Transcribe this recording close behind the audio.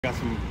Got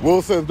some.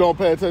 Will says don't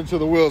pay attention to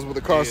the wheels, but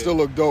the car still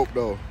look dope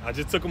though. I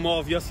just took them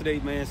off yesterday,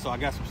 man. So I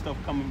got some stuff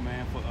coming,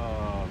 man,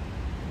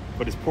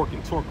 for this pork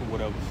and torque or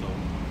whatever. So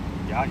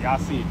y'all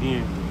see it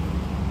then.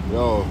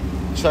 Yo,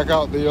 check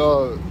out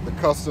the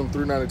custom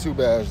 392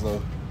 badge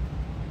though.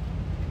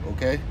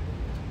 Okay,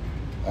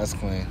 that's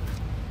clean.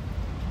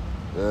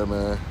 Yeah,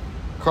 man.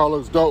 Car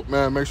looks dope,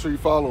 man. Make sure you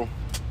follow him.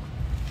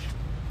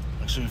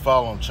 Make sure you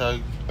follow him.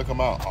 Check him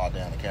out. Oh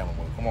damn, the camera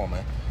moved. Come on,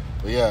 man.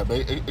 But yeah,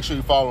 make sure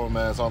you follow him,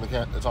 man. It's on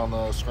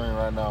the screen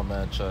right now,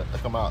 man. Check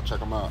him out. Check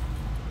him out.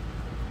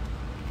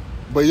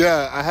 But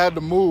yeah, I had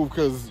to move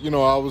because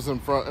I was in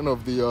front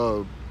of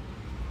the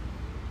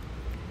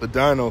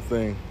dyno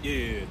thing.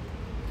 Yeah.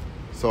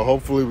 So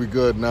hopefully we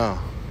good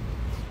now.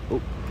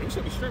 Oh. We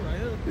should be straight right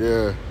here.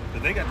 Yeah.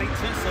 But they got their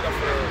tent set up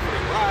for the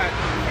ride.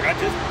 Like I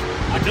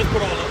just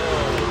put all the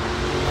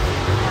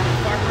carbon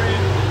fiber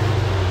in.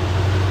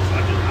 So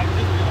I just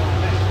did all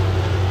that.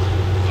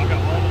 So I got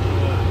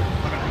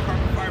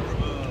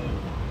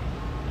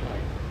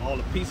all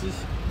the pieces.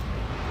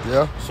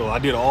 Yeah. So I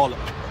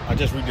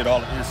just redid all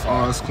the inside.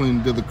 Oh, that's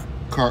clean. Did the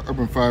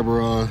carbon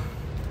fiber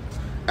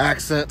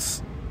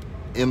accents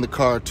in the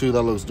car too.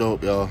 That looks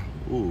dope, y'all.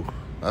 Ooh,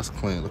 that's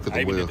clean. Look at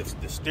the wheel.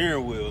 The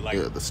steering wheel. Like,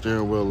 yeah, the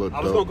steering wheel look dope.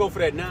 I was gonna go for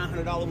that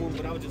 $900 one,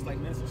 but I was just like,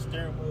 man, it's a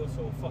steering wheel,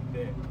 so fuck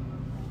that.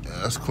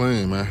 Yeah, that's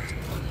clean, man.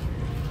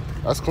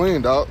 That's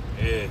clean, dog.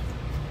 Yeah.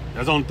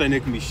 That's the only thing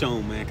that can be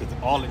shown, man, because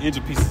all the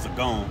engine pieces are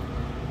gone.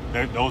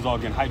 Those all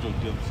getting hydro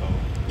dipped, so.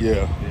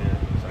 Yeah.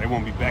 So they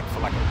won't be back for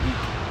like a week.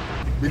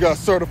 We got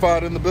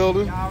certified in the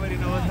building. Y'all already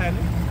know what's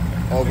happening.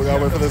 Oh, we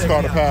gotta wait for this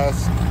car to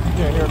pass. You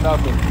can't hear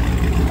nothing.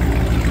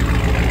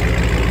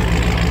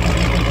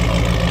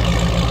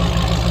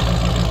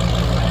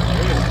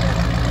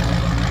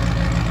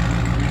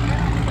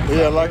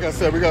 Yeah, like I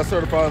said, we got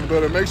certified in the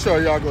building. Make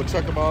sure y'all go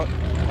check him out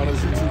on his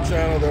YouTube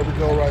channel. There we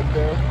go, right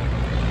there.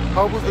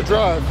 How was the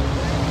drive?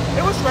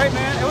 It was great,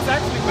 man. It was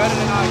actually better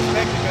than I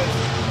expected because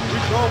we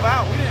drove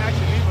out. We didn't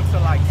actually leave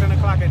until like 10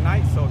 o'clock at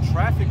night, so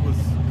traffic was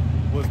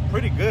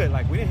pretty good.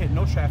 Like we didn't hit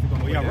no traffic on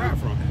the way Where y'all ride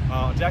from?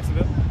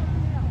 Jacksonville.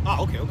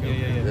 Oh, okay.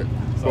 Yeah.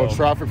 So Well,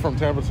 traffic from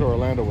Tampa to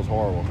Orlando was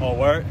horrible. Oh,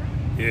 word?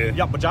 Yeah.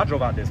 Yeah, but y'all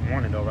drove out this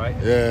morning though, right?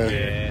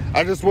 Yeah.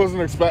 I just wasn't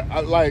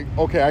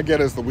okay, I get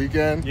it's the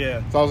weekend.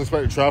 Yeah. So I was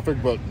expecting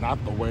traffic, but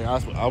not the way I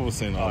was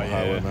seeing on the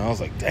highway, man. I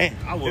was like, damn.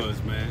 I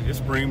was, man. It's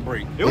spring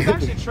break. It was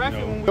actually traffic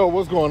when we... Yo,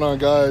 what's going on,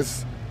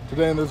 guys?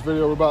 Today in this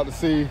video, we're about to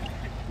see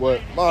what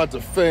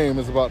MOD2FAME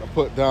is about to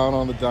put down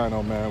on the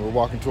dyno, man. We're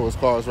walking towards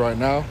cars right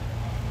now.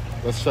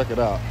 Let's check it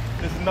out.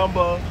 This is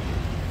number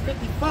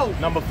 54.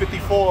 Number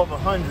 54 of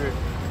 100.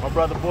 My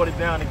brother brought it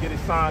down to get it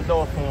signed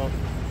off for him.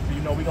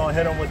 So, we're going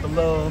to hit him with the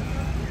little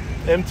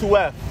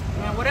M2F.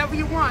 Man, whatever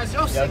you want. It's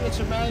your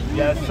signature, man.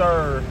 Yes,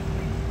 sir.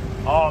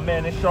 Oh,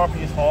 man, this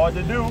Sharpie is hard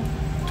to do.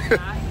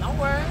 Don't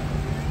worry.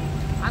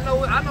 I know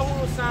who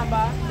it was signed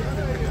by.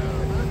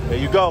 There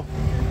you go.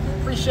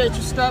 Appreciate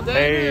your stuff. There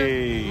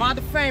Hey.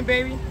 MOD2FAME,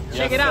 baby.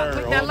 Check Yes, it out. sir.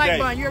 Click that like Okay.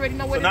 button. You already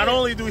know what So it is. not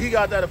only do he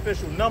got that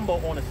official number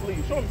on the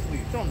sleeve. Show him the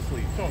sleeve. Show him the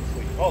sleeve. Show him the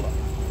sleeve. Hold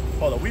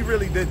up. We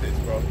really did this,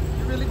 bro.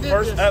 You really did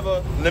First this.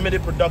 ever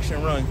limited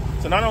production run.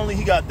 So not only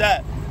he got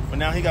that, but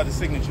now he got the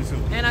signature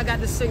too. And I got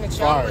the signature.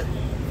 Fire.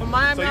 From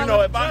Miami.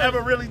 So if I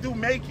ever really do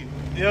make it,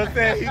 you know what I'm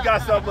saying? He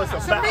got something with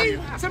some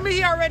value. To me,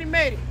 he already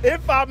made it.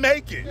 If I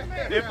make it,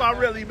 if I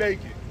really make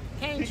it,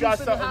 Came he juice got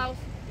in the something. house.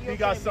 He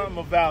got something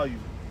of value,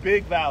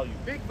 big value.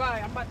 Big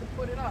value. I'm about to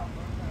put it up.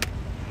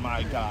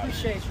 My God.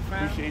 Appreciate you,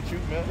 fam. Appreciate you,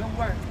 man. Good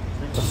work.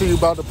 I see you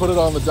about to put it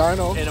on the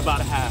dyno In about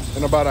a half.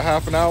 in about a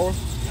half an hour.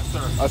 Yes,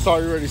 sir. I saw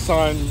you already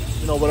signed,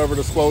 whatever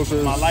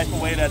disclosures. My life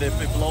away that if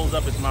it blows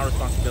up, it's my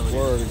responsibility.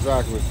 Word,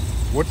 exactly.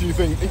 What do you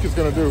think Ink is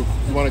gonna do?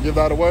 You want to give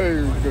that away, or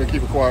you're gonna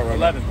keep it quiet right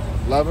 11.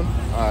 now? 11.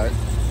 All right.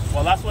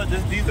 Well, that's what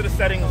these are the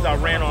settings I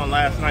ran on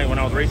last night when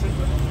I was racing.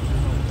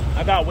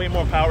 I got way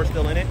more power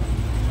still in it,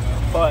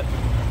 but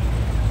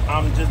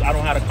I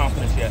don't have the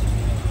confidence yet.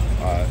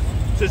 All right.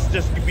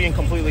 Just being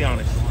completely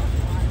honest.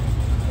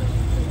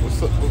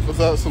 What's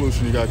that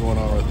solution you got going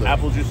on right there?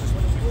 Apple juice is,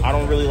 I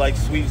don't really like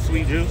sweet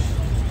juice.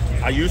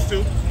 I used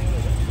to.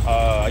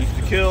 I used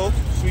to kill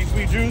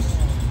sweet juice.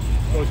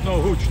 So it's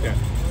no hooch then.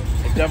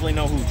 It's definitely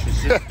no hooch.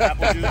 It's just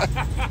apple juice,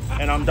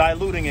 and I'm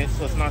diluting it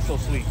so it's not so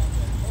sweet.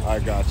 I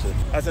gotcha.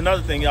 That's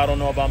another thing y'all don't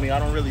know about me. I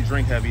don't really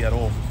drink heavy at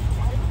all.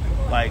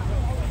 Like,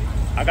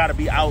 I gotta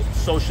be out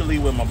socially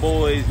with my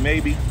boys,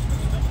 maybe,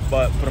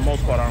 but for the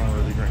most part, I don't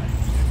really drink.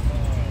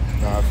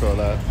 No, I feel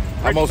that.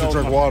 I mostly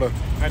drink water.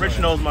 Rich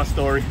knows my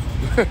story.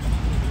 What's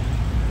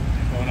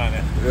going on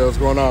there? Yeah, what's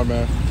going on,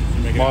 man?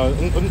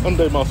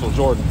 Monday Muscle,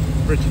 Jordan.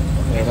 Richie.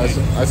 Yeah,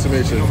 nice to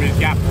meet you.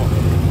 Gap Hawk.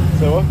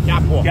 Say what?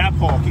 Gap Hawk. Gap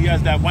Hawk. He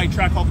has that white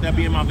track hawk that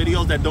be in my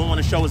videos that don't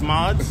want to show his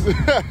mods.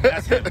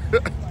 That's him.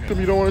 Come,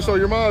 you don't want to show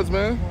your mods,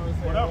 man.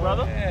 What up,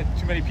 brother? Yeah,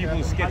 too many people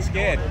who get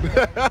scared. They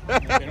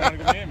don't want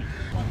to go near me.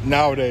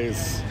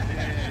 Nowadays,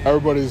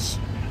 everybody's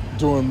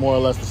doing more or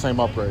less the same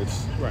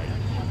upgrades. Right.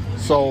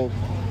 So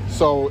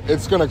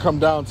it's gonna come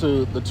down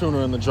to the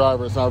tuner and the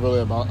driver. It's not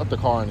really about the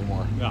car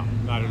anymore. No,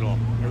 not at all.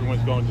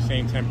 Everyone's going the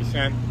same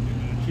 10%.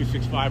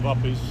 265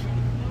 uppers,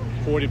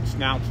 40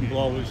 snouts and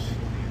blowers,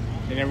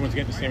 and everyone's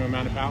getting the same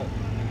amount of power.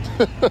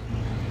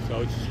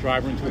 So it's just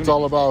driver and tuner. It's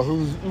all about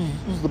who's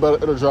the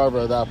better driver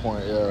at that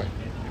point. Yeah.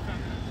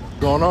 What's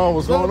going on?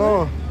 What's going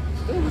on?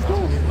 Hey, what's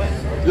going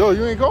on? Yo,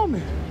 you ain't called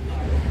me.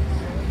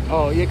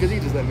 Oh yeah, cause he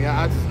just let me.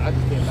 I just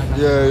came back.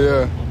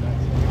 Yeah.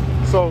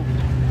 So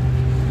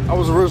I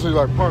was originally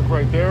like parked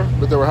right there,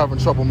 but they were having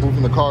trouble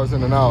moving the cars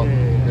in and out.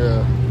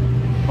 Yeah.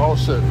 Oh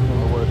shit.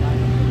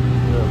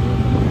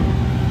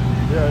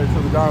 Yeah, to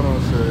the Dyno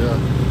and shit. Yeah.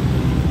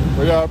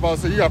 But yeah, I was about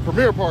to say you got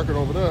Premier parking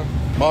over there.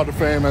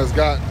 MOD2FAME has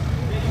got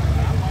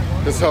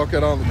his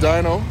Hellcat on the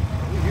Dyno.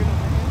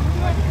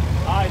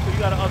 Alright, so you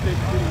gotta update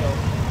the video.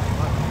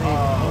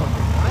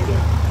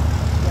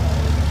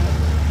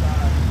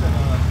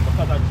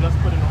 Because I just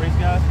put in the race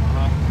gas,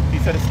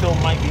 he said it still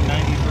might be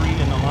 93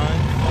 in the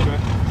line. Okay.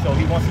 So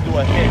he wants to do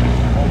a hit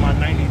on my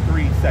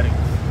 93 settings.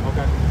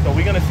 Okay. So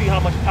we're gonna see how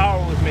much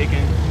power it was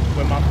making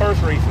with my first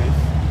races.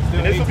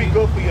 And this will be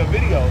good for your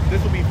video.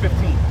 This will be 15.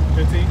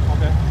 15?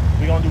 Okay.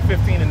 We're gonna do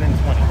 15 and then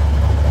 20.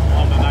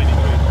 On the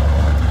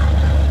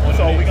 93.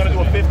 So we're gonna do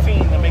a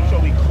 15 to make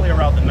sure we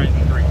clear out the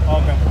 93.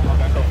 Okay.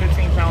 So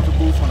 15 pounds of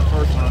boost on the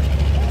first run.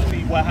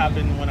 See what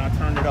happened when I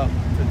turned it up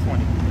to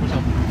 20. Push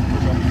up.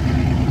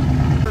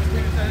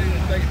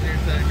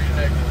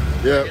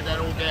 Yeah. Get that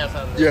old gas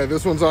out of there. Yeah,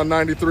 this one's on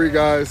 93,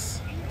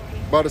 guys.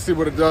 About to see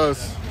what it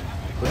does.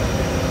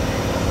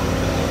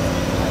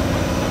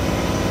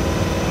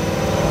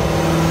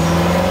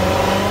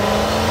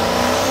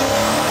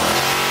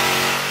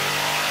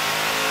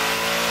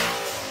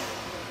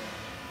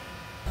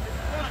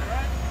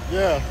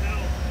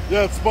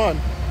 Yeah, it's spun.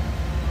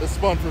 It's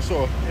spun for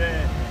sure.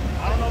 Yeah.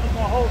 I don't know if it's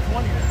gonna hold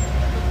 20 then.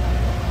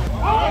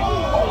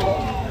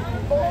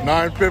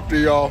 950,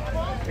 y'all.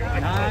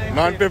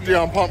 950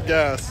 on pump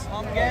gas.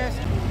 Pump gas.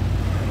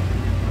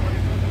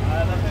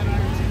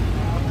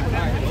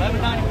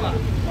 11.95.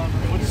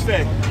 What'd you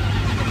say?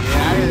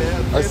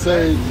 I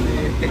say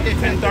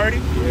 1030?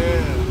 Yeah.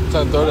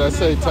 1030. I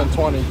say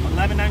 1020.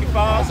 11.95?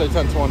 I say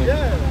 1020.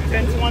 Yeah.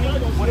 1020?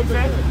 What did you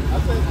say?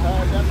 Let's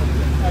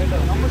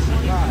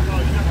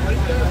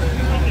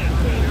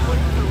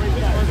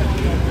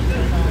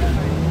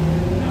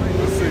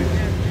see.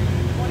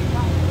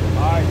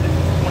 Alright, this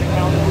is 20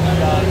 pounds.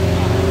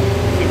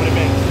 See what it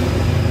makes.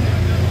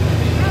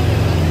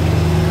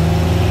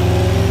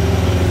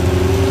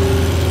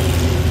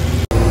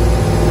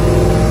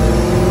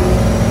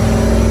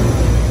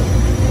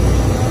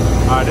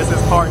 Alright, this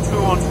is part 2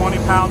 on 20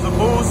 pounds of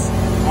boost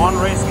on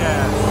race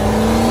gas.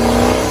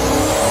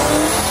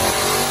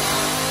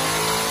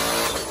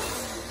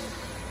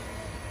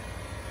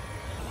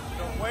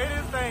 The way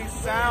this thing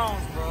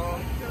sounds, bro.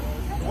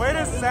 The way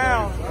this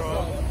sounds,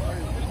 bro.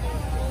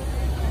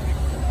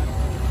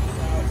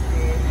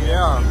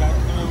 Yeah.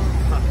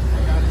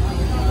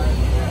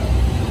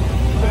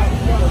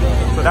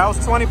 So that was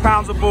 20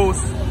 pounds of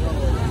boost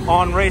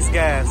on race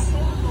gas.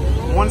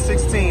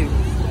 116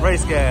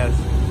 race gas.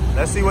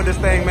 Let's see what this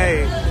thing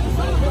made.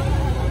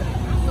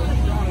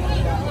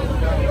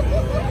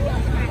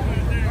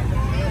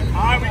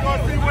 Alright, we're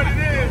gonna see what it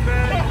is,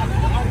 man.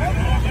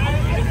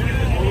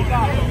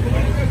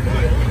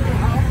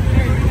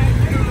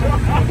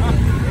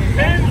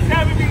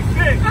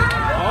 1076.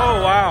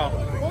 Oh wow.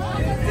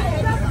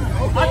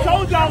 I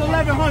told y'all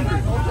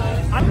 1100.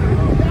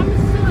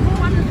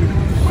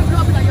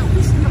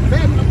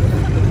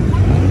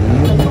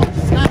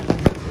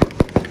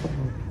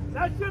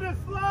 That shit is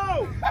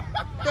slow.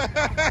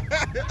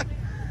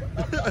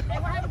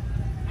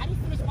 I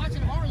didn't finish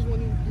watching ours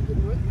when you did it.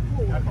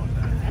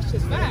 That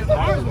shit's fast.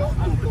 Ours was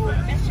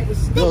that shit was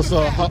stupid. Yo, so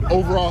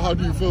overall, how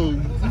do you feel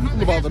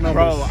about the numbers?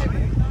 Bro,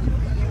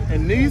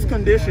 in these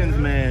conditions,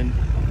 man,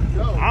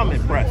 I'm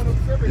impressed.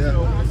 Yeah.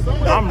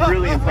 I'm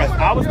really impressed.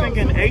 I was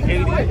thinking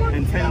 880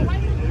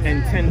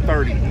 and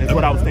 1030 is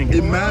what I was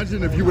thinking.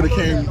 Imagine if you would have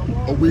came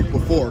a week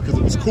before because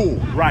it was cool.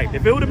 Right.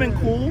 If it would have been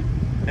cool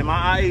and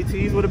my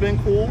IATs would have been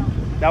cool,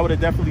 that would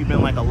have definitely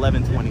been like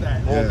 1120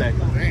 all day.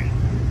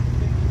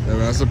 Yeah, man,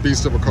 that's a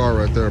beast of a car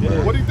right there,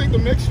 man. What do you think the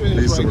mixture is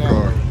Beast right of a now?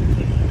 car.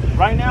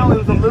 Right now, it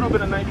was a little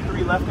bit of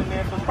 93 left in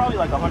there, so it's probably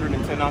like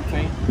 110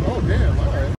 octane. Oh damn! All right.